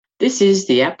This is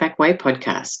the Outback Way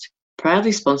podcast,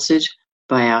 proudly sponsored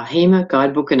by our HEMA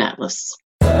Guidebook and Atlas.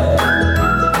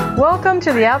 Welcome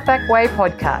to the Outback Way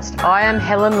podcast. I am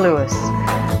Helen Lewis.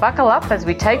 Buckle up as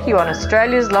we take you on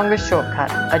Australia's longest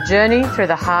shortcut, a journey through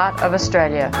the heart of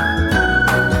Australia.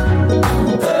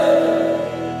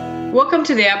 Welcome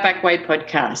to the Outback Way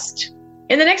podcast.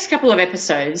 In the next couple of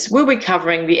episodes, we'll be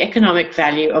covering the economic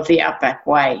value of the Outback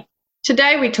Way.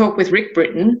 Today we talk with Rick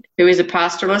Britton, who is a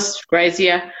pastoralist,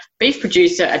 grazier, beef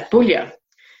producer at Boulia.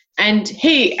 And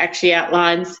he actually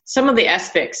outlines some of the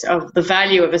aspects of the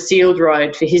value of a sealed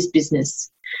road for his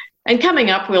business. And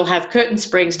coming up, we'll have Curtin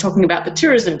Springs talking about the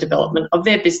tourism development of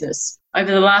their business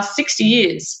over the last 60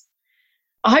 years.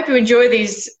 I hope you enjoy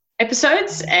these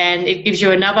episodes and it gives you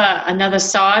another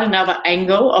side, another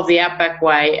angle of the Outback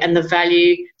Way and the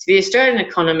value to the Australian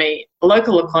economy,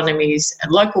 local economies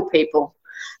and local people,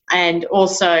 and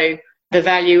also the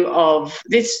value of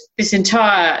this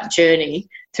entire journey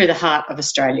through the heart of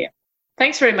Australia.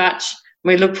 Thanks very much.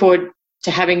 We look forward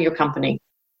to having your company.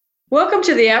 Welcome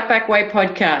to the Outback Way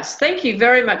podcast. Thank you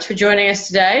very much for joining us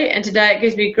today. And today it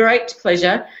gives me great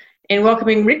pleasure in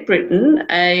welcoming Rick Britton,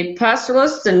 a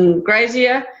pastoralist and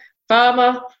grazier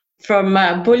farmer from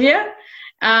Boulia,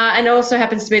 and also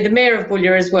happens to be the mayor of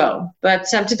Boulia as well. But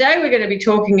today we're going to be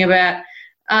talking about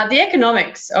the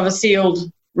economics of a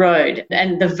sealed road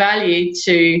and the value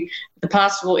to the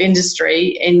pastoral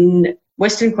industry in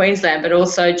Western Queensland, but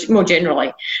also more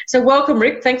generally. So welcome,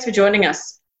 Rick. Thanks for joining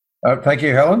us. Thank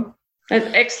you, Helen.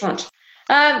 Excellent.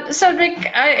 So,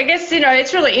 Rick, I guess,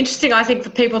 it's really interesting, I think, for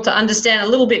people to understand a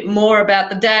little bit more about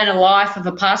the day in the life of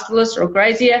a pastoralist or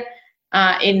grazier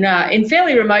in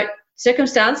fairly remote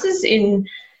circumstances in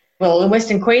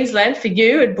Western Queensland for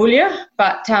you at Boulia,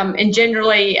 but in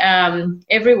generally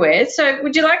everywhere. So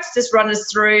would you like to just run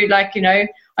us through,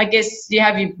 I guess you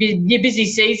have your busy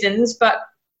seasons, but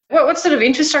what sort of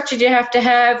infrastructure do you have to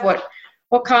have?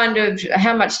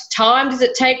 How much time does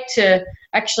it take to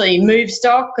actually move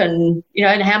stock and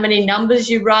how many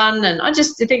numbers you run? And I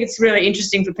just think it's really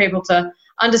interesting for people to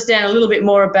understand a little bit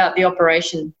more about the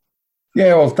operation.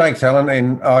 Yeah, well, thanks, Helen.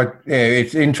 And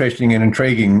it's interesting and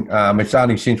intriguing. It's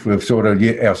only since we've sort of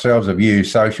ourselves have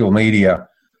used social media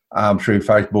through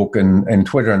Facebook and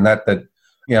Twitter and that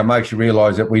makes you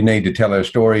realise that we need to tell our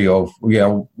story of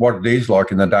what it is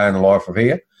like in the day in the life of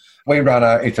here. We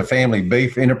run it's a family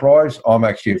beef enterprise. I'm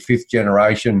actually a fifth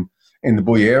generation in the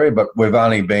Boulia area, but we've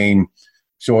only been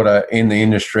sort of in the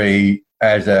industry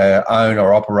as a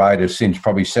owner operator since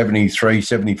probably 73,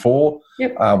 74,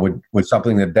 yep. With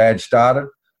something that Dad started.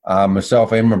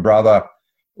 Myself and my brother,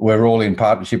 we're all in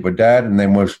partnership with Dad, and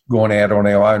then we've gone out on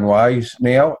our own ways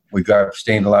now. We go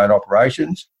standalone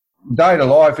operations. Day to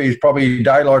life is probably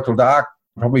daylight till dark,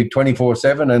 probably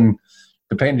 24/7, and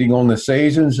depending on the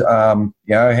seasons, how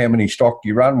many stock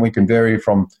you run, we can vary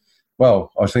from, I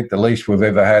think the least we've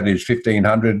ever had is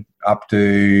 1,500 up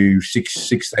to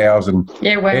 6,000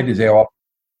 head is our.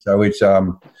 So it's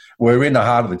we're in the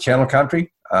heart of the Channel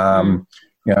Country.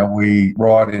 We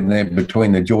right in there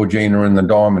between the Georgina and the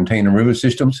Diamantina River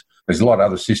systems. There's a lot of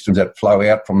other systems that flow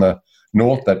out from the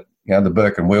north that the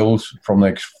Burke and Wills from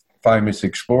the famous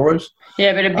explorers.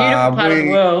 Yeah, but a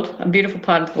beautiful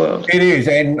part of the world. It is,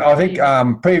 and I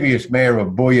think previous mayor of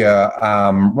Boulia,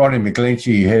 Ronnie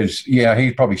McGlinchey,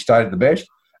 he's probably stated the best.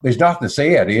 There's nothing to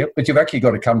see out here, but you've actually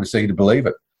got to come to see to believe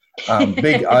it.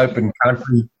 Big open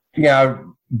country,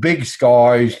 big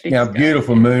skies,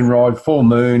 beautiful moonrise, full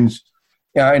moons,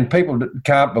 and people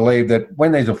can't believe that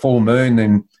when there's a full moon,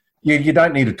 then you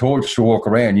don't need a torch to walk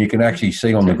around. You can actually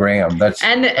see on the ground. That's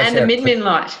the Midman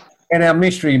light. And our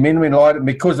mystery Midman light,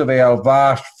 because of our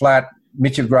vast, flat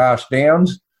Mitchell grass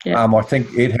downs, I think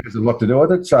it has a lot to do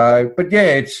with it. So, but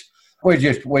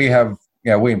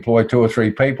we employ 2 or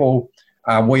 3 people.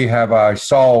 We have a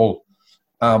sole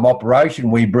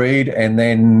operation. We breed, and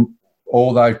then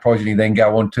all those progeny then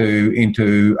go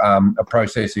into a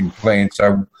processing plant.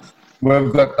 So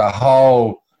we've got the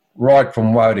whole right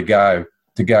from woe to go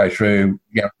through.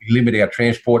 We limit our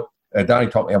transport.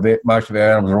 Don't tell me most of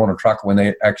our animals are on a truck when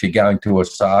they're actually going to a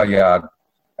sale yard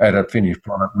at a finished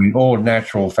product. We're all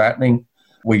natural fattening.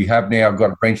 We have now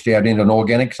got branched out into an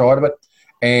organic side of it.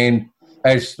 And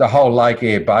as the whole Lake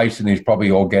Eyre Basin is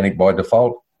probably organic by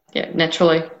default. Yeah,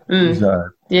 naturally. So,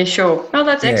 yeah, sure. Oh,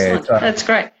 that's excellent. That's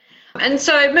great. And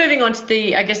so moving on to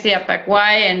the Outback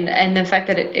Way and the fact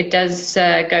that it does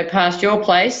go past your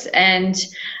place and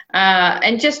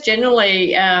just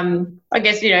generally,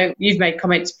 you've made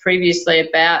comments previously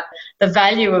about the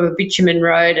value of a bitumen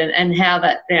road and how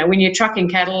that, when you're trucking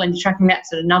cattle and you're trucking that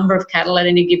sort of number of cattle at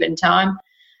any given time,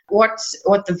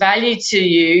 what the value to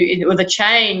you, or the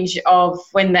change of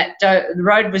when the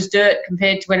road was dirt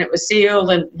compared to when it was sealed,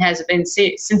 and has it been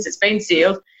since it's been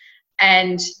sealed,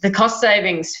 and the cost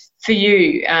savings for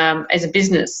you as a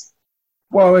business?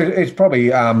 Well, it's probably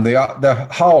the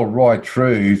whole right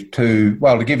through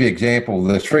to give you an example,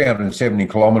 the 370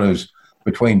 kilometres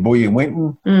between Boulia and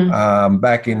Winton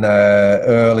back in the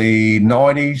early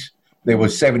 90s. There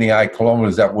was 78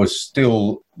 kilometres that was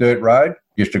still dirt road,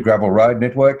 just a gravel road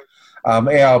network.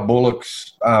 Our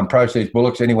bullocks, processed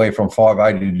bullocks, anywhere from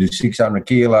 580 to 600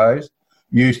 kilos,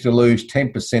 used to lose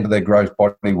 10% of their gross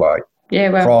body weight. Yeah,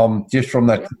 well. From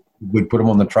that, we'd put them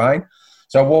on the train.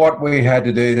 So what we had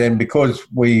to do then, because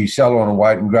we sell on a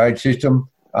weight and grade system,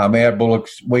 our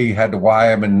bullocks, we had to weigh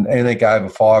them, and anything over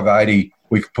 580,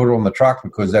 we could put it on the truck,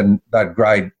 because then they'd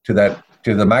grade to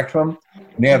the maximum.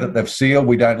 Now that they've sealed,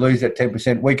 we don't lose that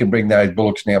 10%. We can bring those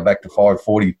bullocks now back to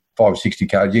 540, 560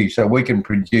 kg, so we can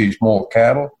produce more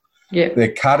cattle. Yeah,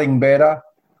 they're cutting better,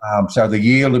 so the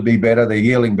yield would be better, they're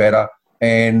yielding better,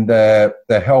 and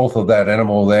the health of that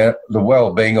animal, the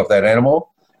well-being of that animal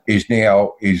is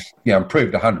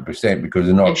improved 100%, because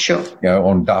they're not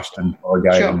on dust and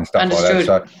corrugated and stuff like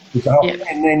that. So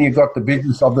and then you've got the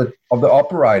business of the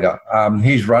operator.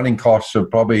 His running costs are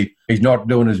he's not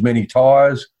doing as many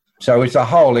tyres. So it's a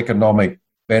whole economic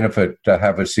benefit to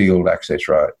have a sealed access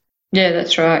road. Yeah,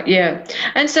 that's right. Yeah.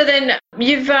 And so then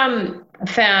you've found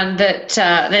that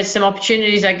there's some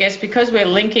opportunities, I guess, because we're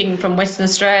linking from Western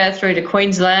Australia through to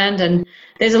Queensland, and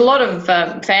there's a lot of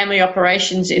family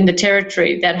operations in the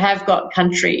territory that have got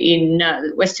country in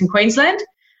Western Queensland,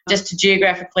 just to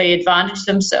geographically advantage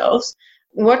themselves.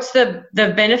 What's the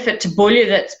benefit to Boulia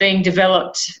that's being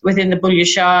developed within the Boulia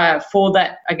Shire for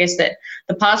that, I guess, that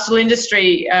the pastoral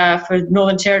industry for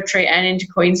Northern Territory and into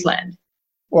Queensland?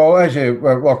 Well,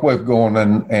 we've gone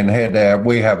and had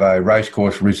we have a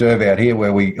racecourse reserve out here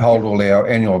where we hold all our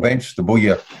annual events, the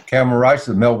Boulia Camel Race,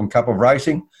 the Melbourne Cup of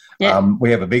Racing. Yeah. We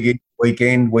have a big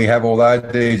weekend. We have all those.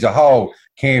 There's a whole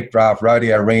camp, draft,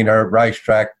 rodeo arena,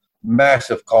 racetrack,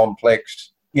 massive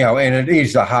complex, and it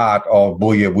is the heart of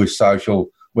Boulia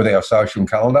with our social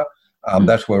calendar.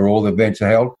 That's where all the events are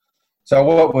held. So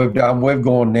what we've done, we've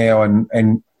gone now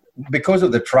and because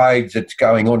of the trades that's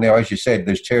going on now, as you said,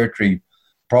 there's territory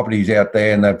properties out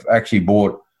there, and they've actually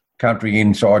bought country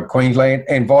inside Queensland,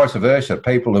 and vice versa.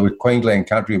 People who are Queensland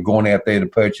country have gone out there to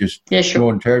purchase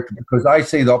Northern Territory, because they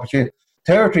see the opportunity.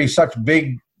 Territory is such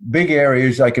big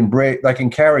areas, they can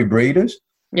carry breeders.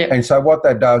 Yep. And so what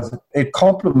that does, it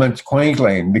complements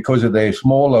Queensland because of their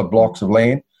smaller blocks of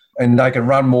land, and they can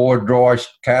run more dry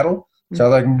cattle. So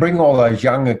they can bring all those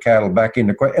younger cattle back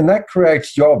into Queensland, and that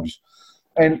creates jobs.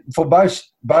 And for both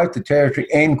the Territory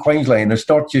and Queensland, it's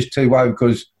not just two-way,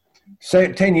 because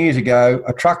 10 years ago,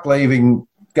 a truck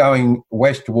going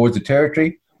west towards the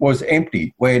Territory was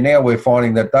empty, where now we're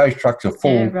finding that those trucks are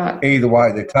full. Yeah, right. Either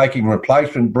way, they're taking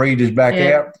replacement breeders back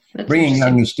out, bringing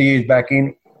younger steers back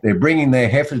in. They're bringing their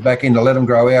heifers back in to let them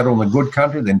grow out on the good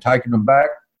country, then taking them back.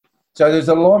 So there's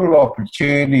a lot of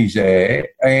opportunities there.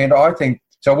 And I think,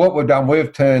 so what we've done,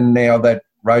 we've turned now that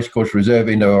racecourse reserve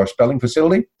into our spelling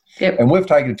facility. Yep. And we've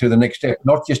taken it to the next step,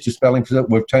 not just a spelling facility,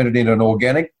 we've turned it into an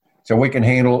organic, so we can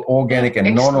handle organic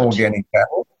and non-organic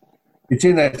cattle. It's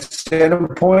in that centre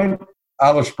point.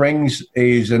 Alice Springs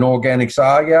is an organic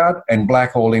sale yard, and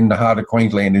Blackhall in the heart of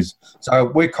Queensland is. So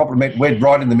we're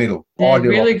right in the middle. Yeah,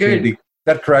 really good.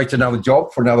 That creates another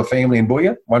job for another family in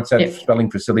Boulia once that spelling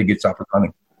facility gets up and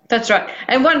running. That's right.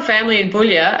 And one family in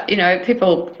Boulia,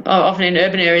 people often in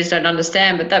urban areas don't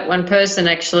understand, but that one person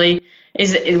actually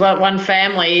one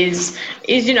family is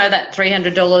that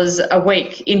 $300 a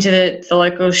week into the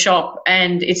local shop,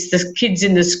 and it's the kids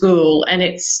in the school, and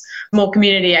it's more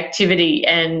community activity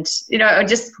and,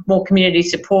 just more community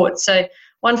support. So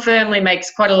one family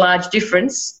makes quite a large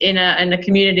difference in a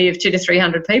community of 200 to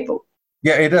 300 people.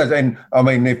 Yeah, it does. And I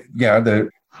mean, if, the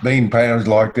bean pounds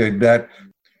like that,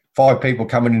 5 people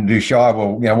coming into Shire,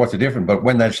 well, what's the difference? But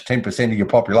when that's 10% of your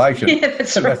population,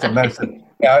 that's right. That's a massive.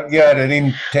 You add it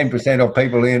in 10% of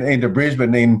people into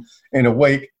Brisbane in a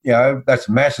week. That's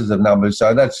masses of numbers.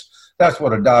 So that's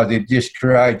what it does. It just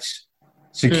creates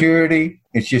security.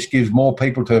 It just gives more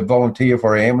people to volunteer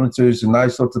for ambulances and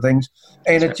those sorts of things.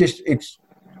 And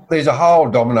there's a whole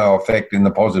domino effect in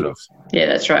the positives. Yeah,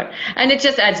 that's right. And it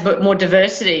just adds more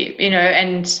diversity,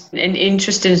 and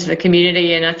interest into the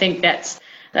community. And I think that's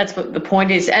what the point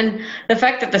is. And the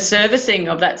fact that the servicing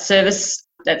of that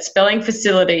spelling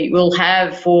facility will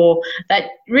have for that,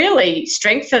 really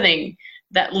strengthening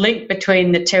that link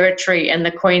between the Territory and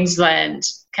the Queensland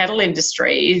cattle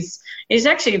industry is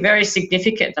actually very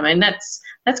significant. I mean,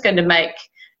 that's going to make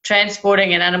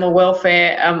transporting and animal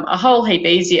welfare a whole heap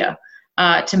easier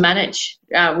to manage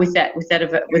with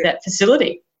that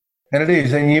facility. And it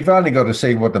is, and you've only got to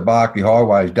see what the Barkly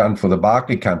Highway has done for the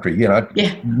Barkly country,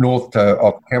 north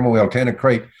of Camberwell, Tennant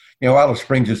Creek. Alice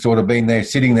Springs has sort of been there,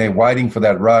 sitting there, waiting for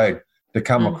that road to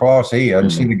come across here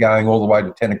instead of going all the way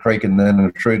to Tennant Creek and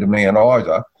then through to Mount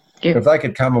Isa. Yep. If they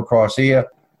could come across here,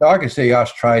 I could see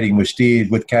us trading with steers,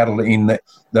 with cattle in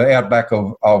the outback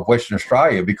of Western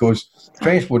Australia, because the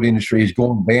transport industry has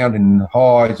gone down in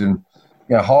highs and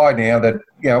high now that,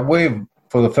 we've,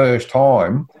 for the first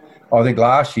time, I think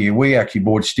last year, we actually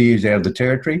bought steers out of the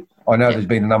territory. I know there's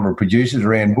been a number of producers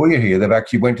around Boulia here that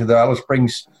actually went to the Alice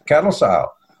Springs cattle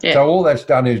sale. Yeah. So all that's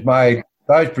done is made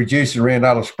those producers around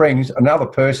Alice Springs another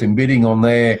person bidding on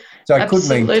there. So it could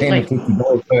mean $10 to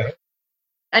 $50 per head.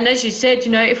 And as you said,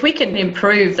 if we can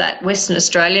improve that Western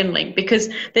Australian link, because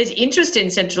there's interest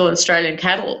in Central Australian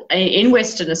cattle in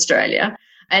Western Australia,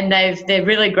 and they're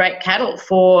really great cattle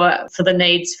for the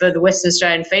needs for the Western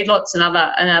Australian feedlots and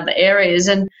other areas.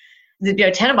 And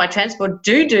Tanner by Transport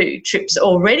do trips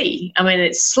already. I mean,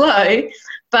 it's slow,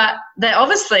 but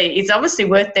it's obviously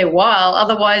worth their while.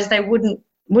 Otherwise, they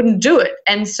wouldn't do it.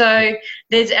 And so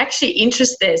there's actually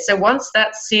interest there. So once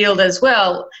that's sealed as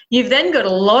well, you've then got a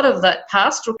lot of that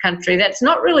pastoral country that's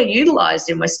not really utilised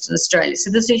in Western Australia. So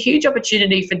there's a huge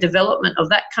opportunity for development of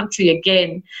that country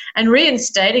again and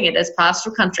reinstating it as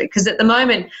pastoral country, because at the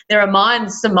moment there are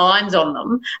some mines on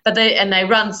them, but they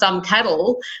run some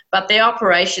cattle, but their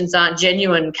operations aren't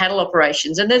genuine cattle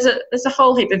operations. And there's a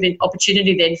whole heap of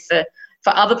opportunity then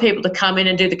for other people to come in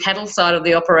and do the cattle side of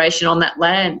the operation on that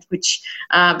land, which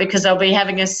because they'll be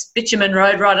having a bitumen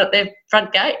road right at their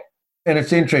front gate. And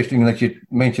it's interesting that you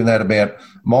mentioned that about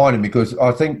mining, because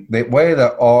I think that where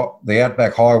the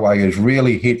Outback Highway has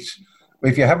really hits,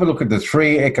 if you have a look at the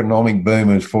three economic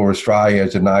boomers for Australia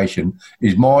as a nation,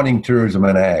 is mining, tourism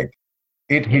and ag.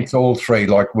 It hits all three.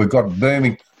 Like we've got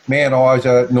booming Mount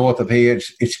Isa north of here,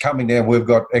 it's coming down. We've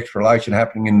got exploration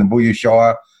happening in the Boulia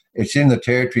Shire. It's in the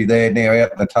territory there now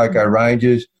out in the Toko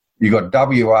Ranges. You've got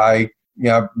WA,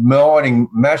 mining,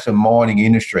 massive mining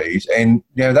industries, and,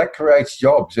 that creates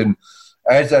jobs. And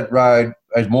as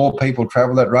more people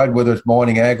travel that road, whether it's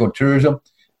mining, ag or tourism,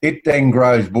 it then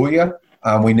grows Boulia.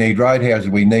 We need roadhouses,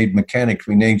 we need mechanics,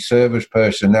 we need service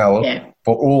personnel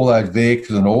for all those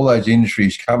vehicles and all those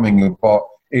industries coming about.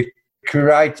 It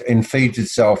creates and feeds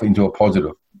itself into a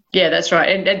positive. Yeah, that's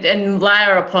right. And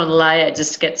layer upon layer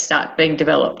just start being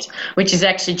developed, which is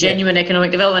actually genuine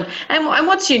economic development. And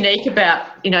what's unique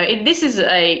about, this is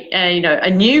a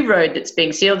new road that's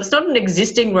being sealed. It's not an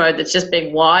existing road that's just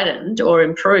being widened or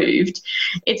improved.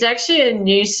 It's actually a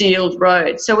new sealed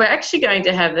road. So we're actually going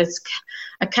to have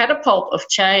a catapult of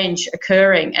change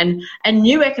occurring and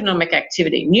new economic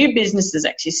activity, new businesses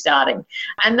actually starting.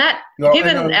 And that,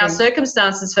 given our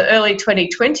circumstances for early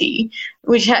 2020,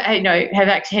 which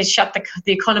has shut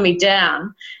the economy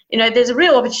down, there's a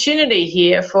real opportunity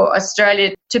here for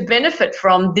Australia to benefit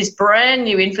from this brand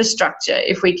new infrastructure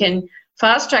if we can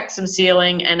fast track some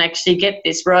sealing and actually get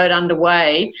this road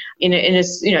underway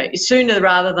sooner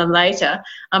rather than later.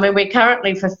 I mean, we're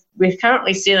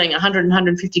currently sealing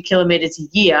 150 kilometres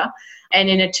a year, and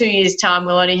in 2 years' time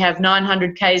we'll only have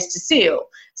 900 k's to seal.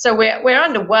 So we're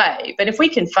underway. But if we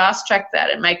can fast track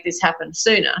that and make this happen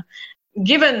sooner,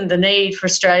 given the need for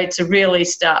Australia to really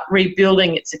start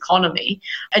rebuilding its economy,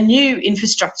 a new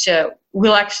infrastructure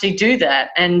will actually do that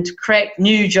and create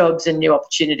new jobs and new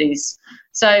opportunities.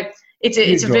 So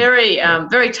it's very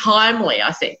very timely,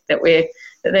 I think, that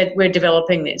we're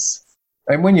developing this.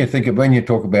 And when you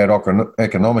talk about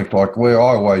economics, like where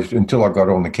I always, until I got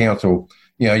on the council,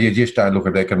 you just don't look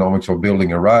at economics of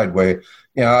building a road where,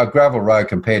 a gravel road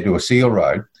compared to a seal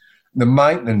road, the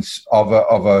maintenance of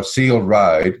a sealed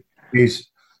road is,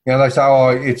 they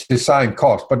say, it's the same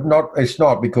cost, but it's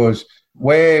not, because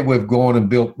where we've gone and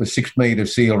built the 6 metre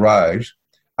seal roads,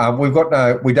 we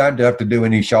don't have to do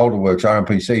any shoulder works,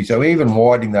 RMPC. So even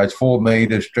widening those 4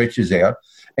 metre stretches out,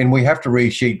 and we have to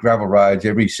resheet gravel roads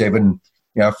every 5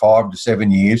 to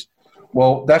 7 years.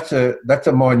 Well, that's a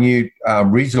minute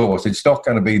resource. It's not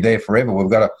going to be there forever.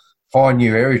 We've got to find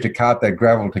new areas to cart that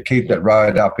gravel to keep that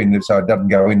road up in it so it doesn't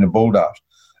go in the bulldoze.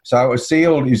 So a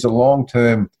sealed is a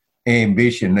long-term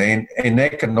ambition, and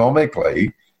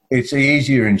economically it's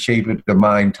easier and cheaper to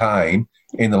maintain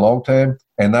in the long term,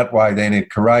 and that way then it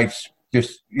creates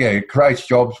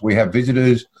jobs. We have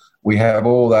visitors, we have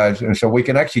all those, and so we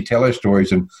can actually tell our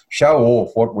stories and show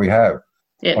off what we have.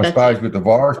 I suppose with the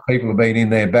virus, people have been in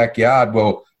their backyard.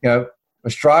 Well,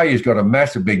 Australia's got a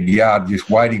massive big yard just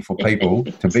waiting for people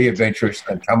to be adventurous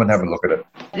and come and have a look at it.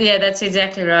 Yeah, that's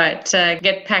exactly right.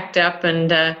 Get packed up and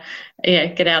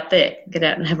get out there, get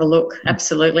out and have a look.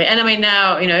 Absolutely. And I mean,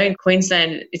 now, in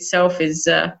Queensland itself is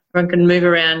everyone can move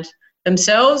around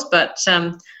themselves, but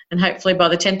and hopefully by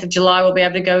the 10th of July we'll be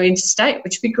able to go interstate,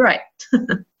 which would be great.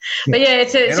 But yeah,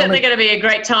 it's certainly going to be a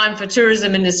great time for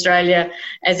tourism in Australia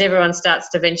as everyone starts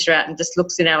to venture out and just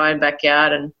looks in our own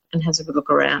backyard and has a good look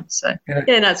around. So,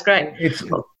 it's great.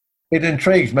 It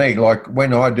intrigues me, like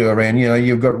when I do around,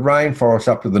 you've got rainforests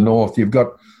up to the north, you've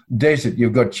got desert,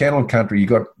 you've got channel country, you've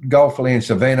got Gulfland,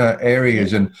 savanna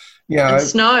areas, and, and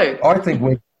snow. I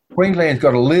think Queensland's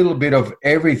got a little bit of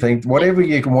everything. Whatever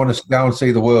you can want to go and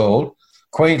see the world,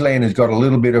 Queensland has got a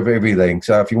little bit of everything.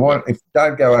 So if you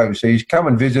don't go overseas, come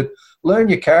and visit, learn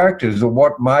your characters of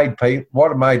what made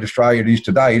Australia it is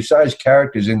today. It's those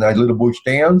characters in those little bush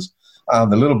towns,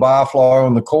 the little barfly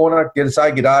on the corner,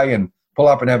 say good day and pull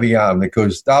up and have a yarn,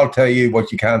 because they'll tell you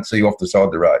what you can't see off the side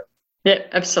of the road. Yeah,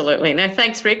 absolutely. No,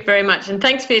 thanks, Rick, very much. And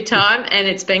thanks for your time. And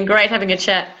it's been great having a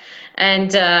chat.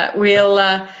 And we'll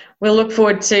look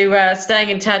forward to staying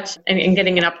in touch and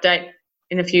getting an update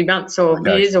in a few months or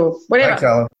years or whatever. Thanks,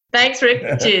 Alan. Thanks,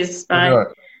 Rick. Cheers. Bye.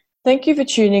 Thank you for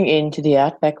tuning in to the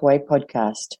Outback Way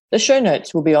podcast. The show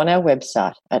notes will be on our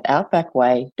website at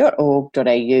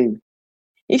outbackway.org.au.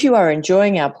 If you are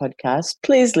enjoying our podcast,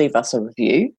 please leave us a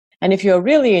review. And if you're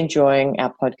really enjoying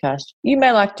our podcast, you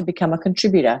may like to become a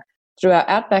contributor through our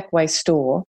Outback Way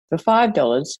store. For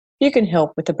 $5, you can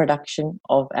help with the production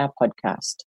of our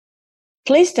podcast.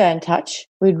 Please stay in touch.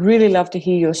 We'd really love to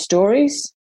hear your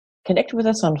stories. Connect with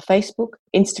us on Facebook,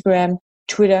 Instagram,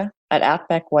 Twitter at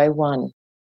Outback Way 1.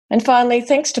 And finally,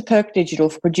 thanks to Perk Digital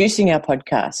for producing our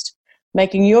podcast,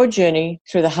 making your journey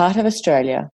through the heart of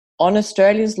Australia on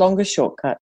Australia's longest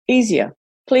shortcut easier.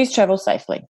 Please travel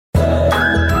safely.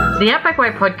 The Outback Way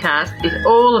podcast is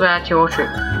all about your trip.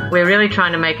 We're really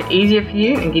trying to make it easier for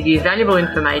you and give you valuable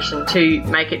information to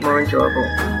make it more enjoyable.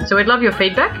 So we'd love your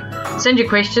feedback. Send your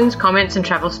questions, comments and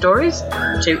travel stories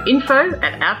to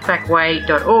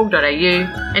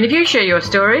info@outbackway.org.au. And if you share your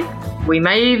story, we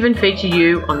may even feature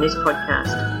you on this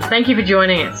podcast. Thank you for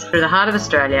joining us through the heart of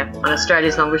Australia on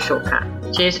Australia's longest shortcut.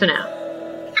 Cheers for now.